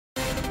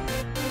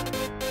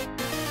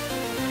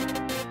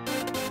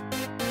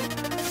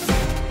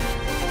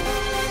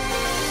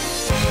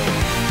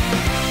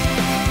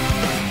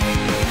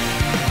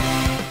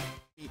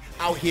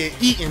here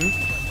eating.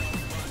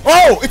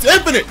 Oh, it's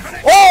infinite.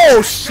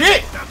 Oh,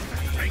 shit.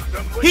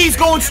 He's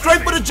going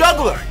straight for the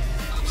juggler.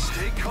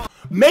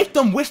 Make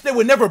them wish they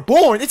were never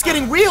born. It's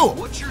getting real.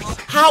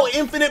 How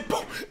Infinite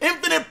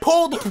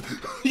pulled.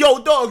 Yo,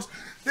 dogs.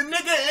 The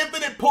nigga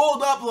Infinite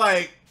pulled up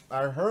like,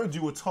 I heard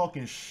you were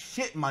talking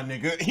shit, my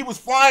nigga. He was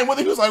flying with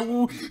it. He was like,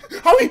 woo.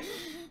 How he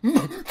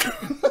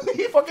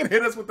fucking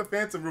hit us with the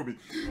Phantom Ruby.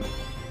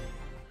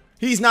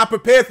 He's not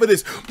prepared for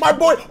this. My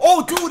boy,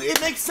 oh dude, it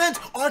makes sense.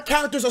 Our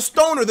character's a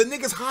stoner. The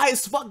nigga's high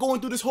as fuck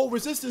going through this whole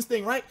resistance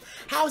thing, right?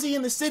 How's he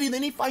in the city?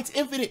 Then he fights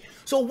Infinite.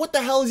 So what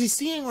the hell is he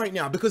seeing right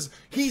now? Because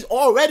he's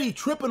already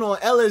tripping on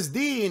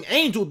LSD and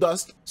angel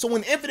dust. So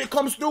when Infinite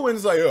comes through and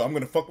is like, oh, I'm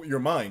gonna fuck with your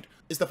mind.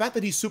 Is the fact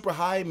that he's super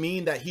high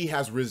mean that he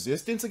has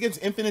resistance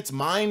against Infinite's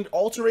mind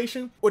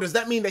alteration? Or does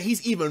that mean that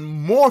he's even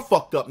more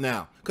fucked up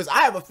now? Because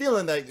I have a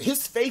feeling that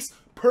his face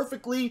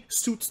perfectly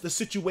suits the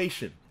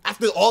situation.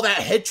 After all that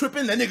head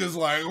tripping, that nigga's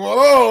like,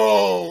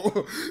 whoa.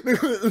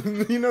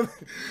 you know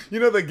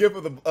the gif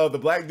of the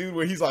black dude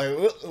where he's like,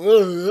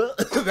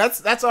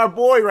 that's our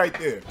boy right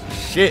there.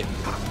 Shit.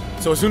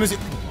 So as soon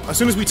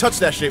as we touch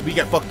that shit, we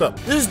get fucked up.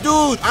 This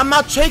dude, I'm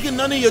not taking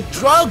none of your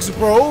drugs,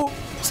 bro.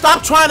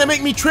 Stop trying to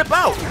make me trip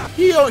out.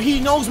 He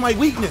knows my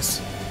weakness.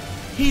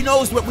 He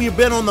knows what we've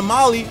been on the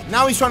molly.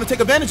 Now he's trying to take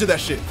advantage of that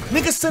shit.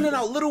 Niggas sending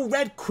out little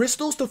red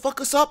crystals to fuck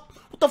us up.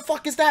 What the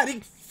fuck is that?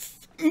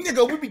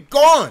 Nigga, we be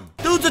gone.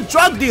 Dude's a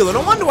drug dealer.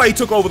 No wonder why he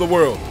took over the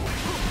world.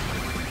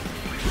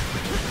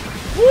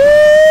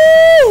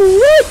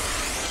 Woo!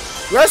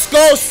 Let's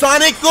go,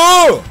 Sonic.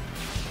 Go!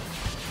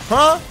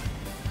 Huh?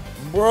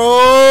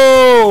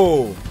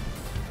 Bro.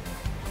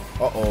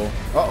 Uh-oh.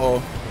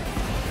 Uh-oh.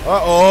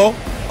 Uh-oh.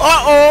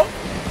 Uh-oh.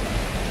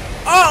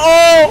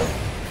 Uh-oh.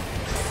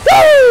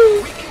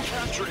 Woo! We can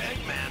capture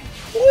Eggman.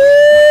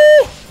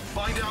 Woo!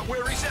 Find out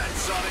where he's at,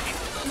 Sonic.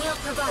 We'll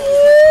provide.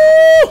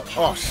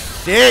 Oh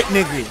shit,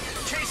 nigga.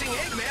 Chasing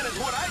Eggman is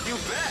what I do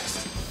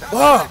best.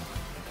 Fuck.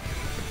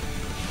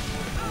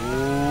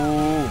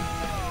 Ooh.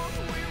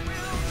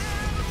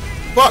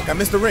 Fuck, I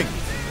missed the ring.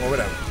 Or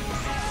whatever.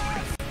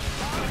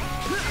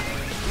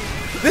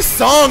 This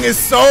song is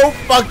so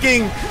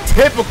fucking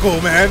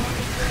typical, man.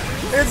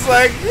 It's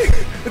like,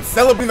 it's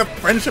celebrating the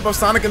friendship of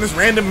Sonic and this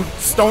random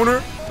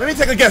stoner. Let me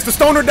take a guess. The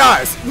stoner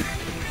dies.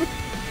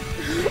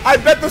 I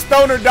bet the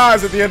stoner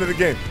dies at the end of the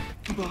game.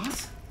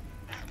 Boss?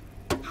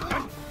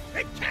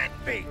 It can't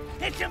be!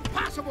 It's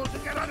impossible to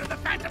get under the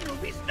Phantom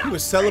Ruby's nose! He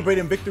was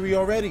celebrating victory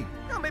already.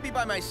 Well, maybe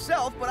by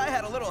myself, but I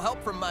had a little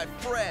help from my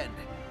friend.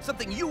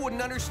 Something you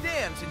wouldn't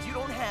understand since you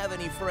don't have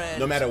any friends.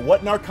 No matter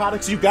what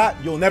narcotics you got,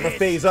 you'll never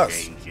phase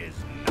us.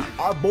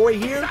 Our boy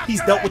here,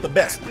 he's dealt with the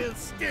best. We'll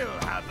still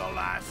have the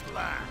last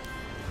laugh.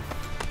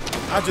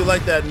 How'd you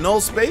like that null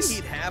space?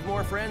 He'd have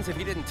more friends if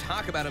he didn't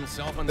talk about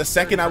himself on The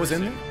second I was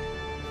in there?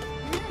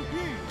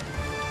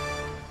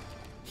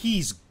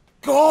 He's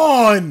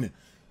gone!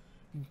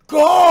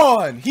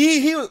 Gone!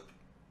 He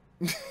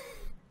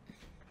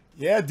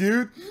Yeah,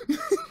 dude.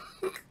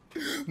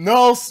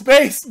 No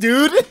space,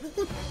 dude.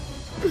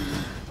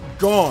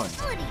 Gone.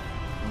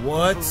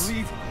 What?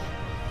 Unbelievable.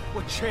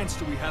 What chance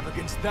do we have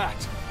against that?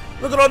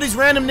 Look at all these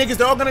random niggas,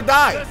 they're all gonna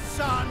die. The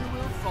sun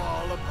will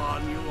fall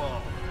upon you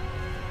all.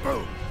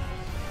 Boom.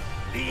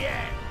 The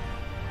end.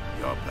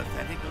 Your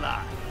pathetic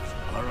lives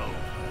are over.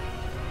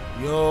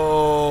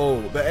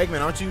 Yo, but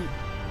Eggman, aren't you?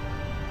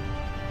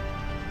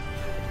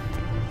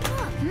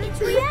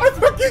 It's I reactive.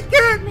 fucking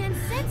can't. Man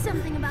said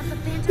something about the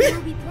Phantom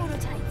Ruby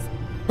prototypes.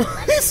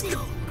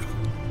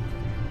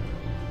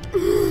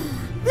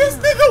 This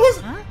nigga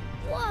was. Huh?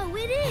 Whoa,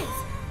 it is.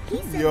 He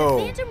said Yo.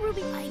 the Phantom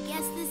Ruby. I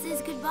guess this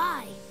is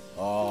goodbye.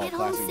 Oh, Get home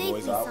classic safely,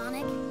 boys out.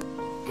 Sonic.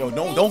 Yo,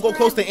 don't go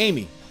close to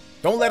Amy.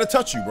 Don't let her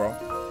touch you, bro.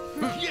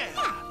 Yeah.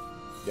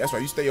 That's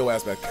right. You stay your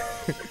ass back.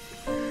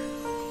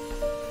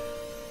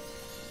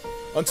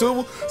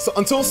 until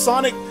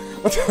Sonic,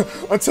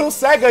 until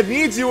Sega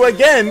needs you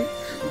again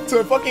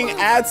to fucking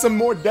add some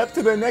more depth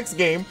to the next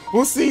game.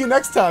 We'll see you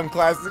next time,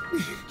 classic.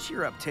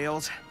 Cheer up,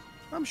 Tails.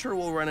 I'm sure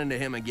we'll run into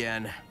him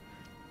again.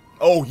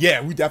 Oh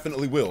yeah, we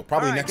definitely will.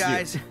 Probably All right, next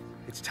guys. year.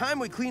 It's time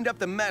we cleaned up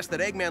the mess that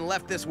Eggman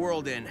left this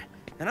world in.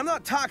 And I'm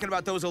not talking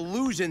about those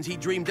illusions he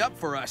dreamed up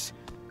for us.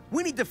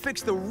 We need to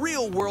fix the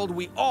real world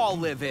we all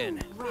live in.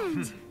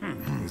 Right.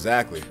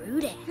 Exactly.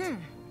 True that.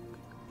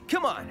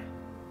 Come on,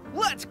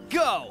 let's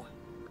go!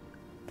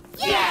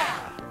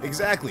 Yeah!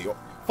 Exactly.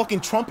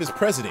 Fucking Trump is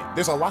president.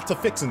 There's a lot to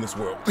fix in this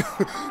world.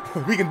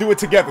 We can do it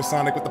together,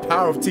 Sonic, with the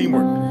power of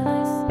teamwork.